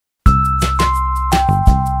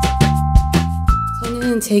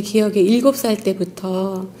저는 제 기억에 7살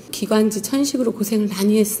때부터 기관지 천식으로 고생을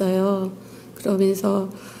많이 했어요. 그러면서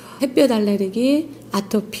햇볕 알레르기,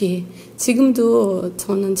 아토피, 지금도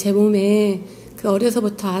저는 제 몸에 그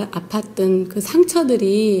어려서부터 아팠던 그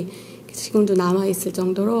상처들이 지금도 남아있을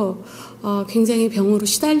정도로 굉장히 병으로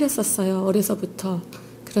시달렸었어요. 어려서부터.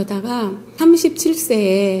 그러다가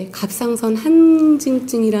 37세에 갑상선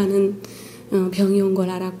한증증이라는 병이 온 걸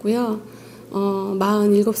알았고요.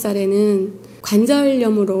 47살에는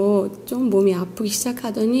관절염으로 좀 몸이 아프기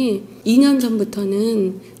시작하더니 2년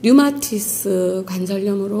전부터는 류마티스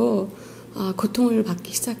관절염으로 고통을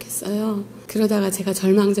받기 시작했어요. 그러다가 제가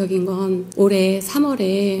절망적인 건 올해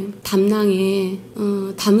 3월에 담낭에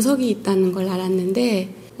담석이 있다는 걸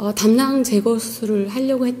알았는데 담낭 제거 수술을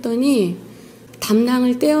하려고 했더니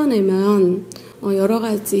담낭을 떼어내면 여러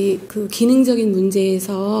가지 그 기능적인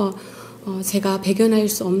문제에서 제가 배견할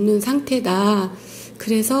수 없는 상태다.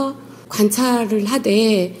 그래서 관찰을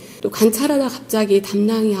하되 또 관찰하다 갑자기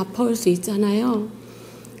담낭이 아파올 수 있잖아요.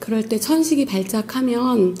 그럴 때 천식이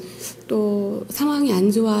발작하면 또 상황이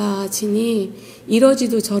안 좋아지니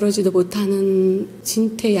이러지도 저러지도 못하는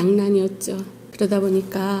진퇴양난이었죠. 그러다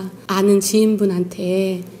보니까 아는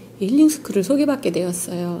지인분한테 힐링스쿨을 소개받게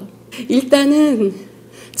되었어요. 일단은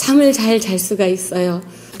잠을 잘 잘 수가 있어요.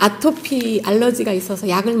 아토피 알러지가 있어서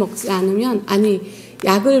약을 먹지 않으면,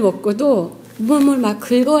 약을 먹고도 몸을 막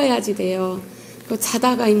긁어야지 돼요.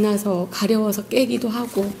 자다가 일어나서 가려워서 깨기도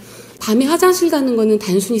하고, 밤에 화장실 가는 거는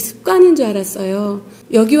단순히 습관인 줄 알았어요.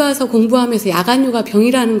 여기 와서 공부하면서 야간요가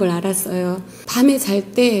병이라는 걸 알았어요. 밤에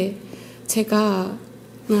잘 때 제가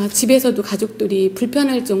집에서도 가족들이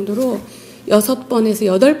불편할 정도로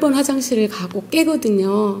 6번에서 8번 화장실을 가고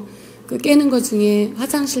깨거든요. 그 깨는 것 중에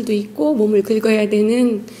화장실도 있고 몸을 긁어야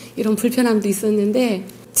되는 이런 불편함도 있었는데,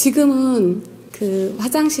 지금은 그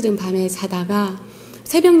화장실은 밤에 자다가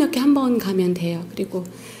새벽녘에 한 번 가면 돼요. 그리고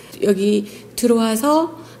여기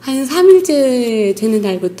들어와서 한 3일째 되는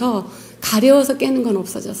날부터 가려워서 깨는 건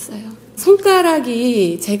없어졌어요.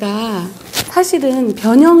 손가락이 제가 사실은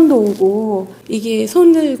변형도 오고 이게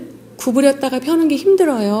손을 구부렸다가 펴는 게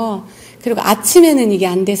힘들어요. 그리고 아침에는 이게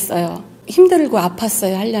안 됐어요. 힘들고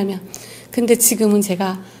아팠어요, 하려면. 근데 지금은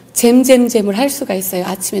제가 잼잼잼을 할 수가 있어요.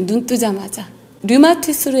 아침에 눈 뜨자마자.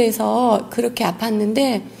 류마티스로 해서 그렇게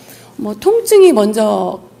아팠는데 통증이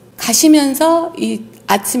먼저 가시면서 이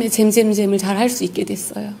아침에 잼잼잼을 잘 할 수 있게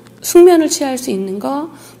됐어요. 숙면을 취할 수 있는 거,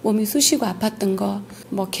 몸이 쑤시고 아팠던 거,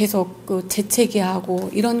 계속 재채기하고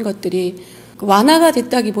이런 것들이 완화가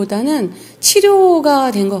됐다기보다는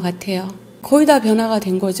치료가 된 것 같아요. 거의 다 변화가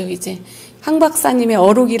된 거죠, 이제. 황 박사님의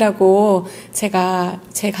어록이라고 제가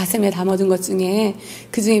제 가슴에 담아둔 것 중에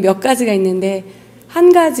그 중에 몇 가지가 있는데,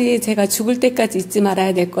 한 가지 제가 죽을 때까지 잊지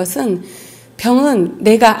말아야 될 것은 병은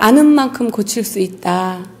내가 아는 만큼 고칠 수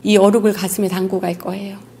있다. 이 어록을 가슴에 담고 갈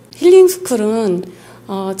거예요. 힐링스쿨은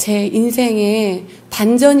제 인생의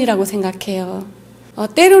반전이라고 생각해요.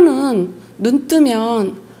 때로는 눈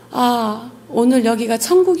뜨면 오늘 여기가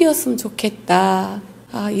천국이었으면 좋겠다.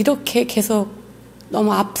 이렇게 계속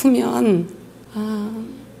너무 아프면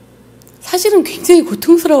사실은 굉장히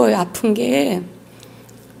고통스러워요. 아픈 게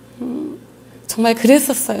정말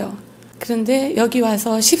그랬었어요. 그런데 여기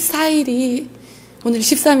와서 14일이 오늘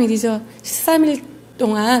 13일이죠. 13일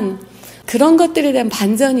동안 그런 것들에 대한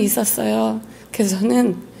반전이 있었어요. 그래서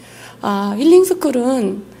저는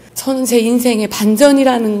힐링스쿨은 저는 제 인생의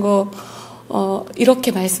반전이라는 거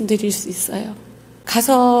이렇게 말씀드릴 수 있어요.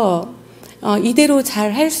 가서 이대로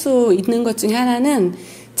잘 할 수 있는 것 중에 하나는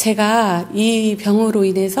제가 이 병으로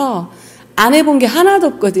인해서 안 해본 게 하나도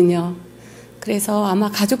없거든요. 그래서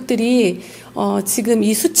아마 가족들이 지금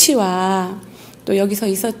이 수치와 또 여기서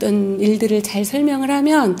있었던 일들을 잘 설명을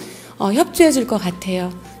하면 협조해 줄 것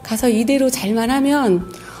같아요. 가서 이대로 잘만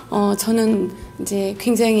하면 저는 이제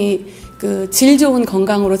굉장히 그 질 좋은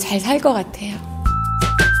건강으로 잘 살 것 같아요.